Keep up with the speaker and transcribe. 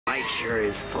sure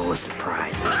is full of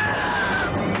surprises.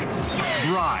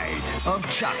 Bride of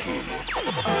Chucky.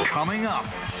 Coming up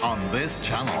on this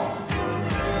channel.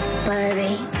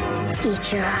 Barbie,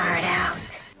 eat your heart out.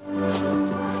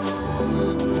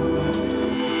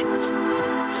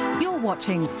 You're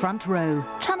watching Front Row,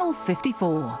 Channel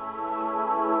 54.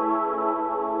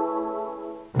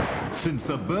 Since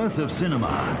the birth of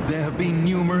cinema, there have been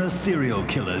numerous serial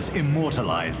killers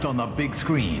immortalized on the big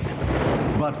screen.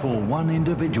 But for one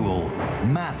individual,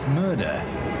 mass murder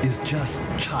is just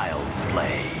child's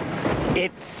play.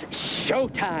 It's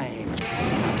showtime.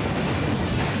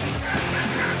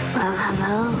 Well,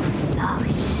 hello,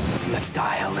 Dolly. Let's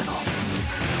die a little.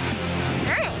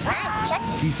 Hi, I'm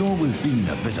Chucky. He's always been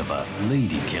a bit of a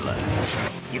lady killer.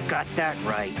 You got that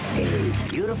right.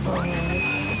 It's beautiful.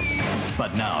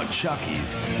 But now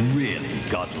Chucky's really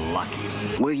got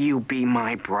lucky. Will you be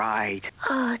my bride?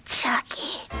 Oh,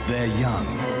 Chucky. They're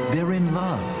young, they're in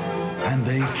love, and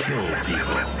they kill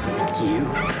people. You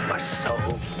are so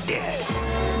dead.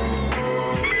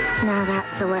 Now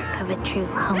that's the work of a true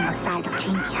homicidal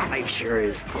genius. Life sure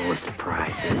is full of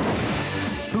surprises.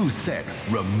 Who said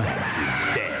romance is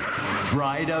dead?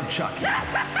 Bride of Chucky.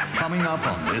 Coming up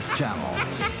on this channel.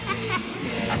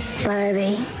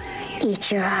 Barbie,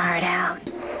 eat your heart out.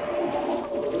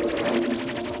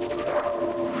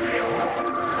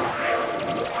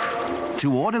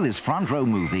 To order this Front Row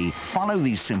movie, follow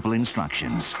these simple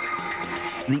instructions.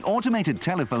 The automated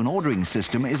telephone ordering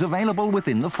system is available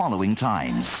within the following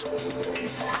times.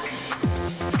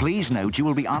 Please note you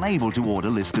will be unable to order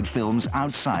listed films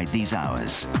outside these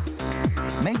hours.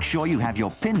 Make sure you have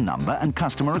your PIN number and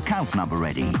customer account number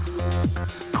ready.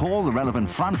 Call the relevant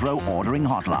Front Row ordering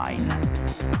hotline.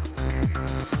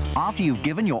 After you've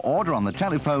given your order on the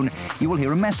telephone, you will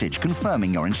hear a message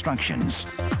confirming your instructions.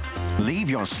 Leave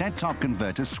your set-top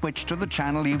converter switched to the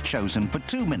channel you've chosen for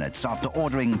 2 minutes after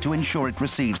ordering to ensure it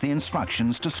receives the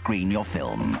instructions to screen your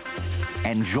film.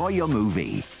 Enjoy your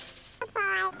movie.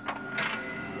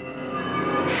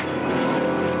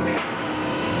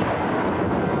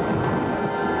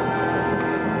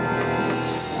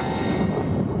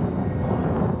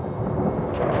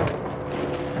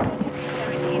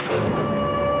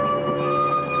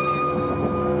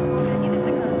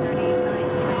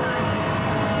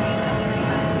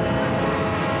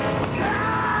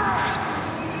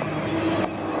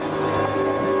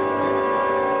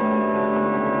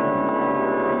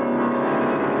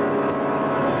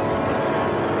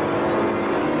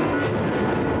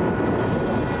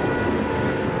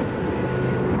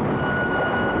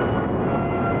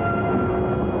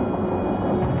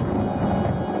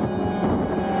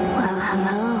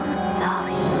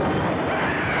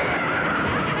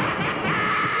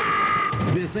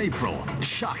 This April,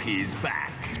 Chucky's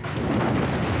back.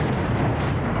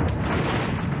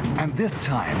 And this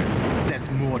time, there's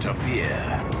more to fear.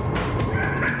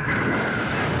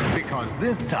 Because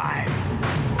this time,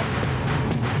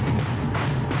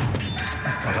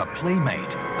 he's got a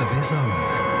playmate of his own.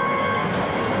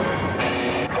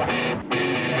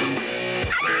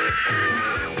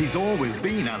 He's always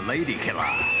been a lady killer.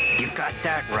 You got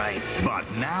that right. But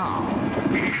now,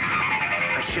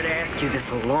 I should have asked you this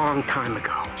a long time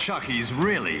ago. Chucky's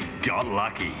really got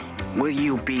lucky. Will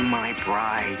you be my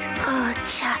bride? Oh,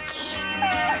 Chucky.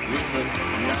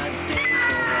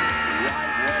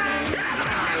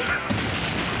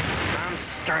 I'm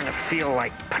starting to feel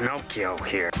like Pinocchio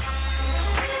here.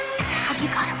 Have you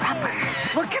got a rubber?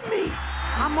 Look at me.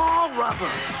 I'm all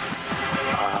rubber.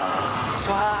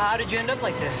 So how did you end up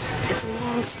like this? It's a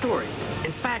long story.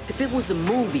 In fact, if it was a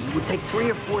movie, it would take 3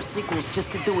 or 4 sequels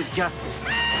just to do it justice.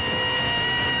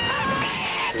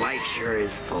 Life sure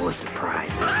is full of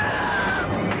surprises.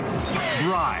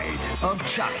 Bride of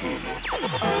Chucky.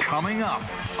 Coming up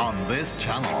on this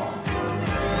channel.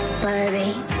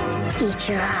 Barbie, eat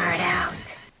your heart out.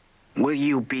 Will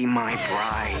you be my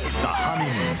bride? The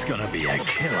honeymoon's gonna be a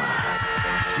killer.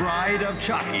 Bride of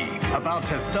Chucky, about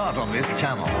to start on this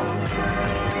channel.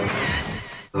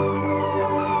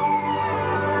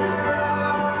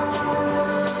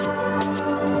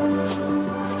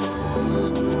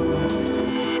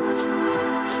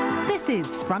 This is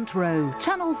Front Row,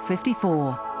 Channel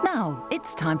 54. Now,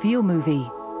 it's time for your movie.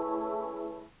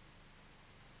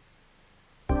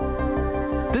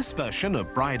 This version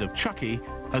of Bride of Chucky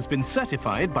has been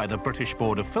certified by the British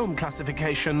Board of Film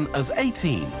Classification as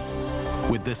 18,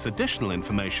 with this additional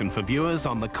information for viewers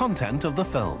on the content of the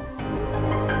film.